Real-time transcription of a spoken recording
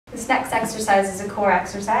This next exercise is a core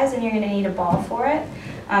exercise, and you're going to need a ball for it.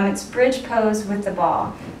 It's bridge pose with the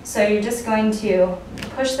ball. So you're just going to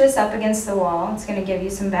push this up against the wall. It's going to give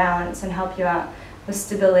you some balance and help you out with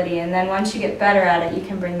stability. And then once you get better at it, you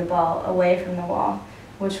can bring the ball away from the wall,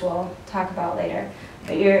 which we'll talk about later.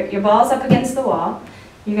 But your ball's up against the wall.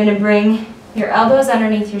 You're going to bring your elbows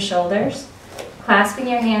underneath your shoulders, clasping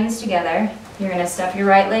your hands together. You're going to step your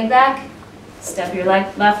right leg back, step your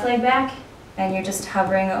left leg back, and you're just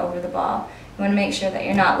hovering over the ball. You want to make sure that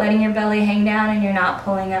you're not letting your belly hang down and you're not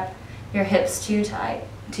pulling up your hips too high,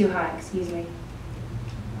 excuse me.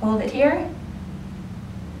 Hold it here.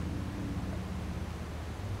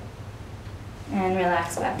 And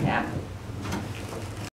relax back down.